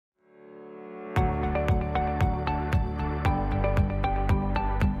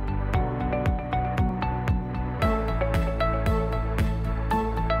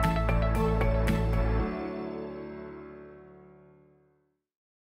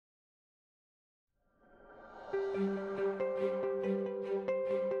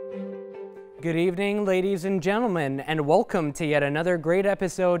Good evening, ladies and gentlemen, and welcome to yet another great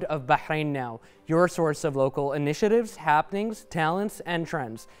episode of Bahrain Now, your source of local initiatives, happenings, talents, and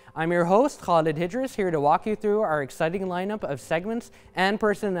trends. I'm your host, Khalid Hejres, here to walk you through our exciting lineup of segments and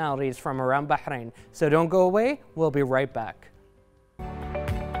personalities from around Bahrain. So don't go away, we'll be right back.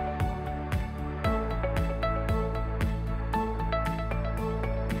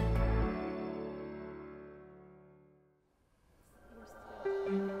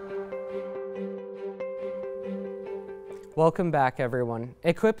 Welcome back, everyone.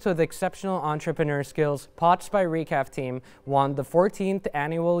 Equipped with exceptional entrepreneur skills, POTS by RECAF team won the 14th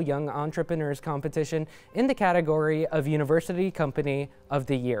Annual Young Entrepreneurs Competition in the category of University Company of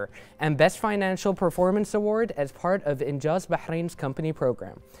the Year and Best Financial Performance Award as part of Injaz Bahrain's company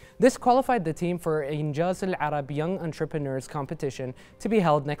program. This qualified the team for Injaz Al-Arab Young Entrepreneurs Competition to be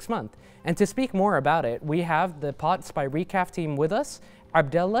held next month. And to speak more about it, we have the POTS by RECAF team with us,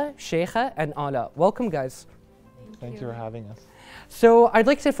 Abdullah, Sheikha, and Ala. Welcome, guys. Thank you for having us. So I'd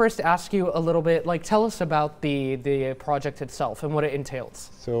like to first ask you a little bit, tell us about the project itself and what it entails.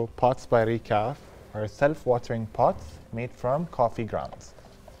 So pots by Recaf are self-watering pots made from coffee grounds.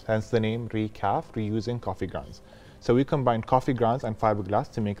 Hence the name Recaf, reusing coffee grounds. So we combine coffee grounds and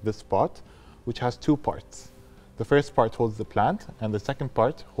fiberglass to make this pot, which has two parts. The first part holds the plant and the second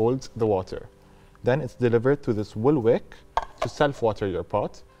part holds the water. Then it's delivered to this wool wick to self-water your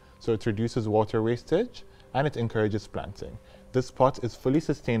pot, so it reduces water wastage and it encourages planting. This pot is fully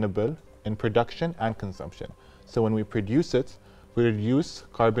sustainable in production and consumption. So when we produce it, we reduce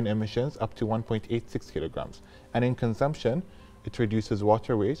carbon emissions up to 1.86 kilograms. And in consumption, it reduces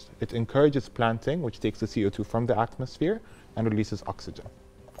water waste. It encourages planting, which takes the CO2 from the atmosphere and releases oxygen.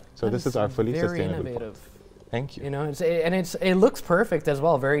 So this is our fully sustainable innovative pot. Thank you. You know, it looks perfect as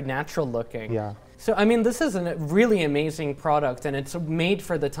well, very natural looking. Yeah. So, I mean, this is a really amazing product and it's made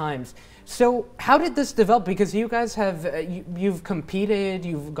for the times. So how did this develop? Because you guys have, you've competed,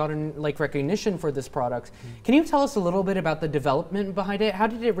 you've gotten recognition for this product. Can you tell us a little bit about the development behind it? How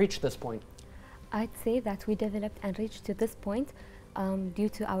did it reach this point? I'd say that we developed and reached to this point due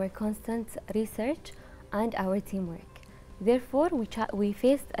to our constant research and our teamwork. Therefore, we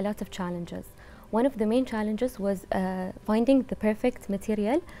faced a lot of challenges. One of the main challenges was finding the perfect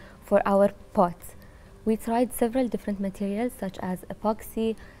material for our pots. We tried several different materials such as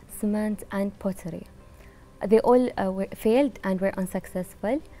epoxy, cement, and pottery. They all failed and were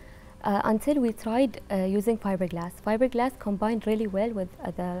unsuccessful until we tried using fiberglass. Fiberglass combined really well with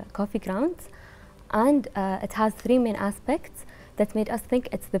the coffee grounds, and it has three main aspects that made us think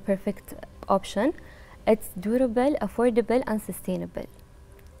it's the perfect option. It's durable, affordable, and sustainable.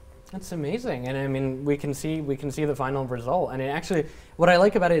 That's amazing, and I mean, we can see the final result, and it actually, what I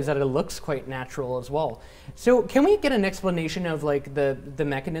like about it is that it looks quite natural as well. So, can we get an explanation of the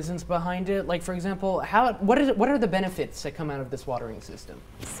mechanisms behind it? Like, for example, what are the benefits that come out of this watering system?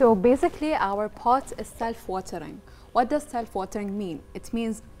 So basically, our pot is self-watering. What does self-watering mean? It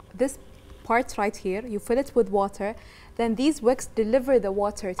means this part right here, you fill it with water, then these wicks deliver the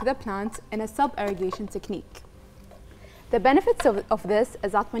water to the plant in a sub-irrigation technique. The benefits of this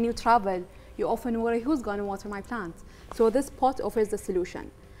is that when you travel, you often worry who's going to water my plant. So this pot offers the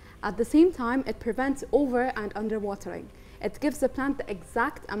solution. At the same time, it prevents over and under watering. It gives the plant the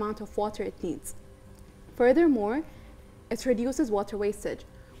exact amount of water it needs. Furthermore, it reduces water wastage.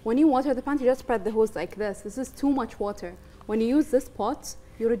 When you water the plant, you just spread the hose like this. This is too much water. When you use this pot,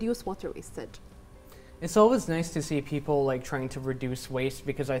 you reduce water wastage. It's always nice to see people trying to reduce waste,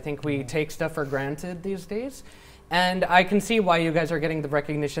 because I think we take stuff for granted these days. And I can see why you guys are getting the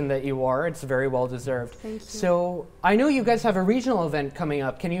recognition that you are. It's very well deserved. Thank you. So I know you guys have a regional event coming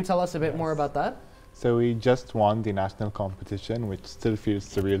up. Can you tell us a bit more about that? So we just won the national competition, which still feels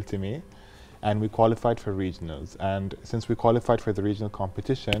surreal to me. And we qualified for regionals. And since we qualified for the regional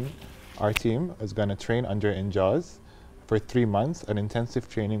competition, our team is going to train under Injaz for 3 months, an intensive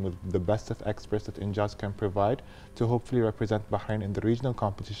training with the best of experts that Injaz can provide to hopefully represent Bahrain in the regional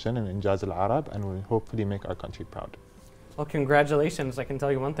competition in Injaz Al-Arab, and will hopefully make our country proud. Well, congratulations. I can tell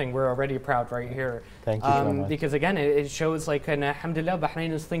you one thing, we're already proud right here. Thank you so much. Because again, it shows and alhamdulillah,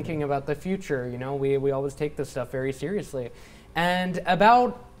 Bahrain is thinking about the future. You know, we always take this stuff very seriously. And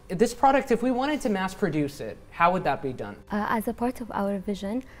about this product, if we wanted to mass produce it, how would that be done? As a part of our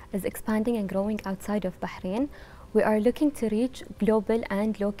vision is expanding and growing outside of Bahrain, we are looking to reach global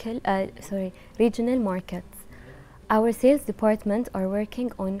and regional markets. Our sales department are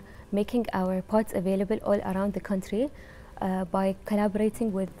working on making our pots available all around the country by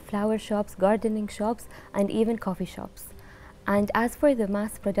collaborating with flower shops, gardening shops, and even coffee shops. And as for the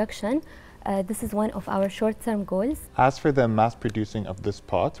mass production, This is one of our short-term goals. As for the mass producing of this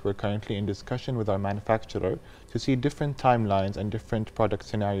pot, we're currently in discussion with our manufacturer to see different timelines and different product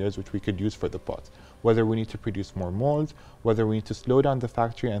scenarios which we could use for the pot. Whether we need to produce more molds, whether we need to slow down the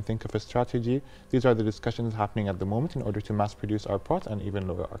factory and think of a strategy. These are the discussions happening at the moment in order to mass produce our pot and even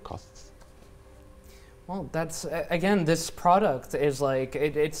lower our costs. Well, that's, again, this product is like,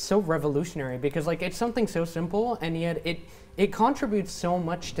 it's so revolutionary because like it's something so simple and yet it contributes so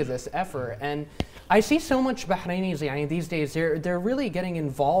much to this effort. And I see so much Bahrainis these days, they're really getting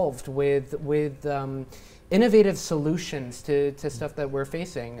involved with innovative solutions to stuff that we're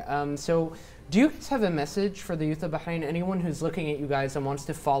facing. So do you guys have a message for the youth of Bahrain, anyone who's looking at you guys and wants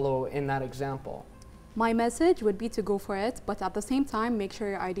to follow in that example? My message would be to go for it, but at the same time, make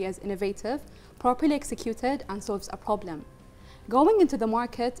sure your idea is innovative, properly executed, and solves a problem. Going into the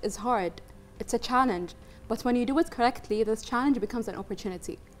market is hard. It's a challenge, but when you do it correctly, this challenge becomes an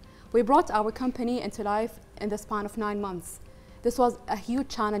opportunity. We brought our company into life in the span of 9 months. This was a huge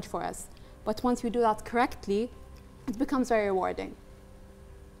challenge for us, but once you do that correctly, it becomes very rewarding.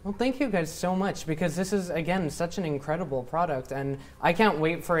 Well, thank you guys so much because this is, again, such an incredible product and I can't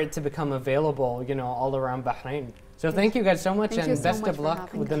wait for it to become available, you know, all around Bahrain. So thank you guys so much and best of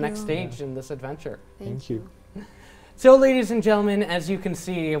luck with the next stage in this adventure. Thank you. So ladies and gentlemen, as you can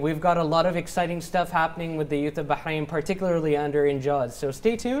see, we've got a lot of exciting stuff happening with the youth of Bahrain, particularly under Injaz. So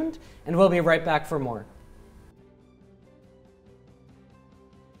stay tuned and we'll be right back for more.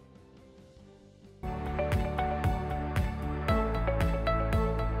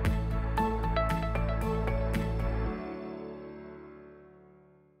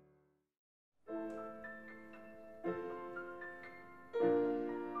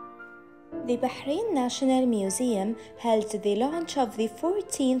 The Bahrain National Museum held the launch of the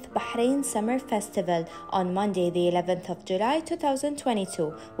 14th Bahrain Summer Festival on Monday, the 11th of July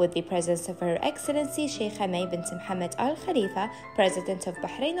 2022, with the presence of Her Excellency Sheikh Hamay bint Mohammed Al Khalifa, President of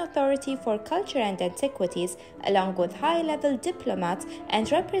Bahrain Authority for Culture and Antiquities, along with high-level diplomats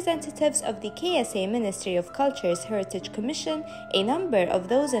and representatives of the KSA Ministry of Culture's Heritage Commission, a number of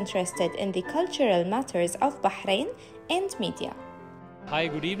those interested in the cultural matters of Bahrain, and media. Hi,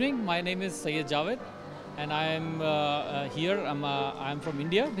 good evening. My name is Syed Javed and I'm here. I'm from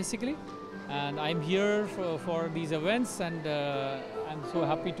India basically, and I'm here for these events, and I'm so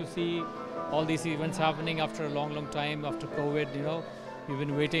happy to see all these events happening after a long time after COVID. You know, we've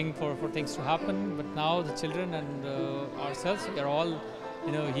been waiting for things to happen, but now the children and ourselves, we are all,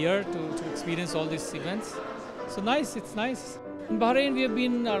 you know, here to experience all these events. So nice, it's nice. In Bahrain, we have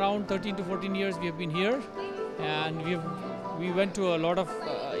been around 13 to 14 years. We have been here, and we went to a lot of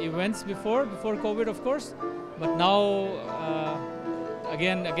events before COVID, of course, but now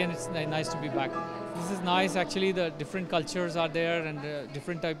again it's nice to be back. This is nice, actually. The different cultures are there and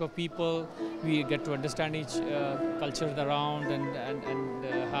different type of people. We get to understand each culture around and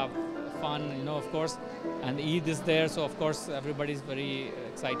have fun, you know, of course. And Eid is there, so of course everybody's very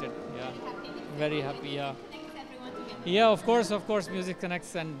excited. Yeah, very happy. Yeah. Yeah, of course, music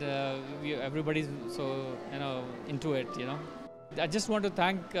connects, and everybody's so, you know, into it, you know. I just want to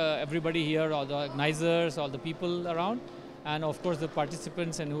thank everybody here, all the organizers, all the people around, and of course the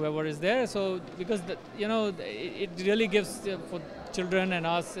participants and whoever is there. So because you know, it really gives for children and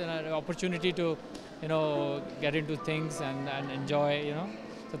us an opportunity to, you know, get into things and enjoy, you know.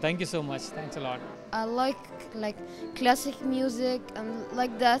 So thank you so much. Thanks a lot. I like classic music and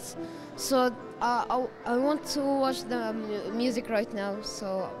like that. So I want to watch the music right now,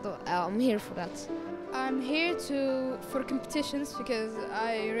 so I'm here for that. I'm here for competitions because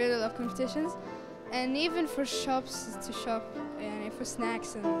I really love competitions, and even for shops to shop and for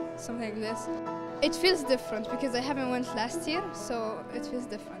snacks and something like this. It feels different because I haven't went last year, so it feels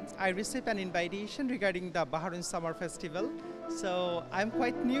different. I received an invitation regarding the Bahrain Summer Festival, so I'm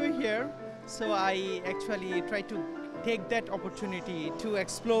quite new here, so I actually try to take that opportunity to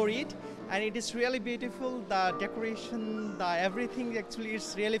explore it, and it is really beautiful. The decoration, everything actually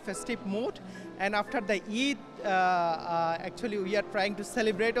is really festive mood, and after the Eid, actually we are trying to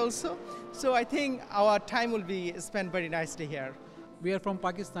celebrate also, so I think our time will be spent very nicely here. We are from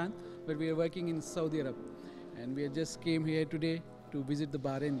Pakistan, but we are working in Saudi Arabia, and we just came here today to visit the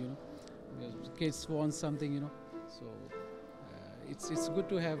Bahrain, you know, because kids want something, you know, so it's good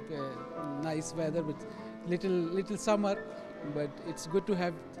to have nice weather with little summer, but it's good to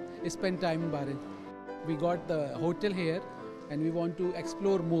have spend time in Bahrain. We got the hotel here, and we want to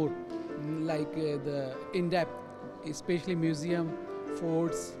explore more, like the in-depth, especially museum,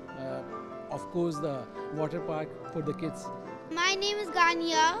 forts, of course the water park for the kids. My name is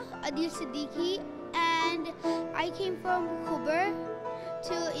Gania Adil Siddiqui, and I came from Khubar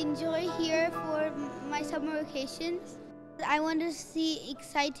to enjoy here for my summer vacations. I want to see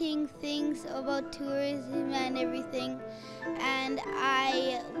exciting things about tourism and everything, and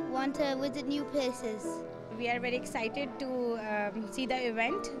I want to visit new places. We are very excited to see the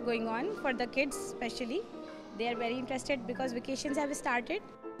event going on for the kids especially. They are very interested because vacations have started.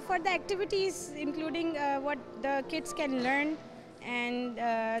 For the activities, including what the kids can learn and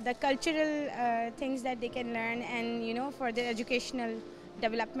the cultural things that they can learn, and for their educational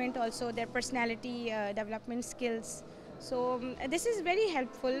development also, their personality development skills. So this is very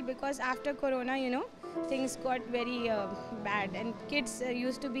helpful because after Corona, things got very bad, and kids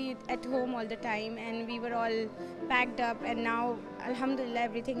used to be at home all the time, and we were all packed up, and now alhamdulillah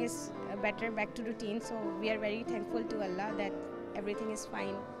everything is better, back to routine. So we are very thankful to Allah that everything is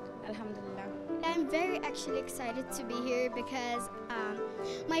fine, alhamdulillah. I'm very actually excited to be here because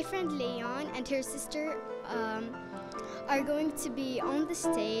my friend Leon and her sister are going to be on the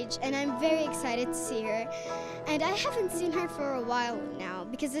stage, and I'm very excited to see her. And I haven't seen her for a while now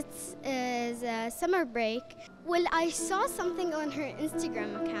because it's a summer break. Well, I saw something on her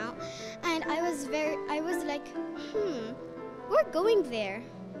Instagram account, and I was like, we're going there.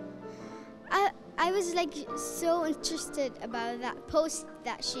 I was like so interested about that post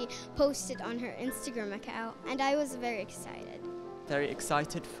that she posted on her Instagram account, and I was very excited. Very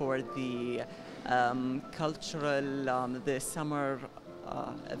excited for the cultural, the summer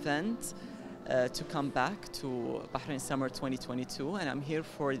event to come back to Bahrain Summer 2022, and I'm here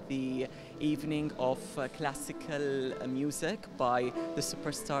for the evening of classical music by the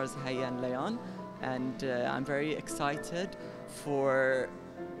superstars Haya and Leon, and I'm very excited for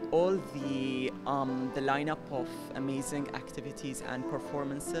all the lineup of amazing activities and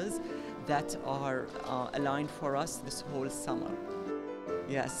performances that are aligned for us this whole summer.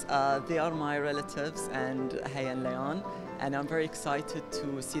 Yes, they are my relatives and Haya and Leon, and I'm very excited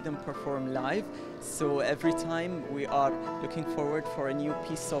to see them perform live. So every time we are looking forward for a new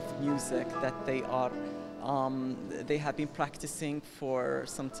piece of music that they have been practicing for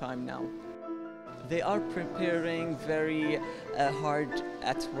some time now. They are preparing very hard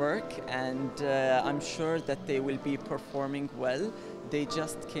at work, and I'm sure that they will be performing well. They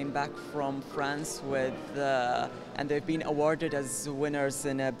just came back from France with, and they've been awarded as winners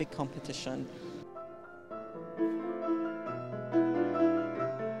in a big competition.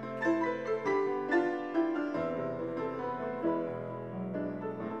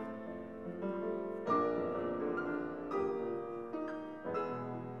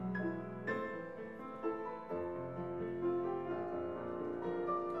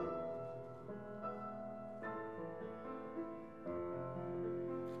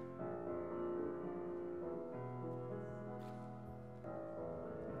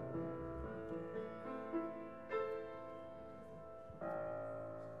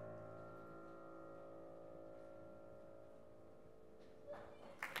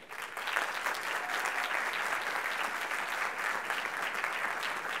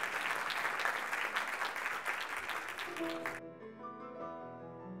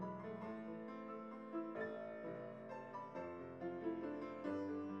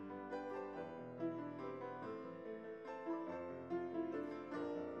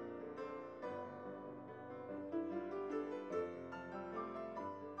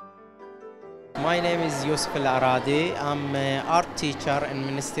 My name is Yusuf Al-Aradi. I'm an art teacher in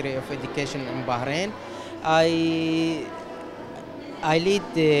Ministry of Education in Bahrain. I lead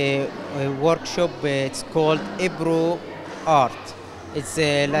the workshop. It's called Ibro Art. It's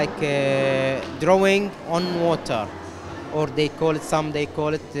like drawing on water, or some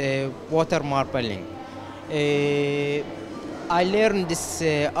call it water marbling. I learned this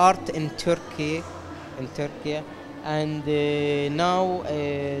art in Turkey, and now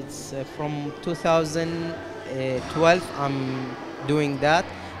it's from 2012 I'm doing that,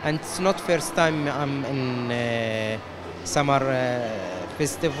 and it's not first time I'm in summer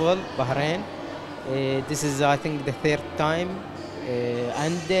festival Bahrain. This is I think the third time,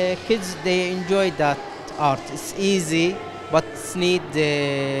 and the kids they enjoy that art. It's easy, but it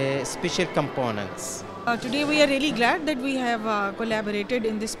needs special components. Today we are really glad that we have collaborated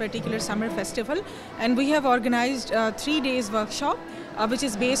in this particular summer festival, and we have organized 3 days workshop which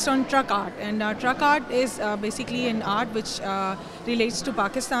is based on truck art, and truck art is basically an art which relates to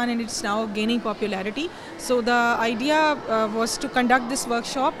Pakistan, and it's now gaining popularity. So the idea was to conduct this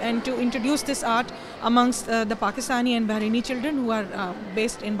workshop and to introduce this art amongst the Pakistani and Bahraini children who are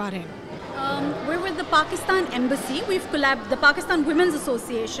based in Bahrain. We're with the Pakistan Embassy. The Pakistan Women's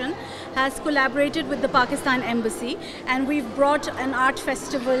Association has collaborated with the Pakistan Embassy, and we've brought an art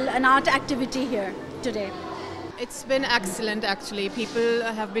festival, an art activity here today. It's been excellent actually. People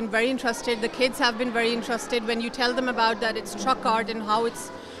have been very interested. The kids have been very interested when you tell them about that it's truck art and how it's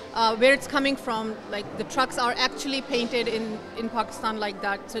where it's coming from. Like the trucks are actually painted in Pakistan like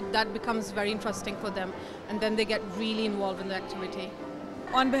that, so that becomes very interesting for them, and then they get really involved in the activity.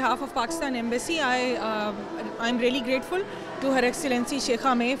 On behalf of Pakistan Embassy, I'm really grateful to Her Excellency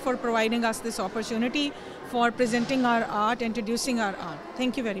Sheikha May for providing us this opportunity for presenting our art, introducing our art.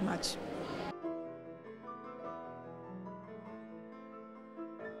 Thank you very much.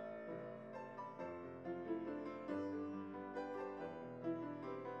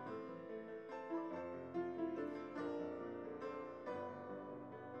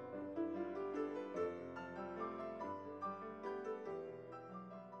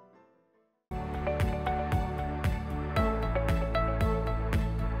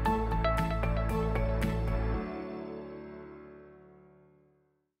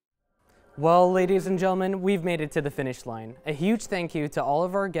 Well, ladies and gentlemen, we've made it to the finish line. A huge thank you to all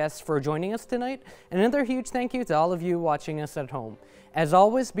of our guests for joining us tonight, and another huge thank you to all of you watching us at home. As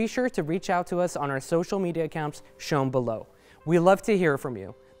always, be sure to reach out to us on our social media accounts shown below. We love to hear from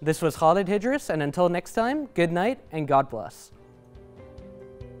you. This was Khalid Hejres, and until next time, good night and God bless.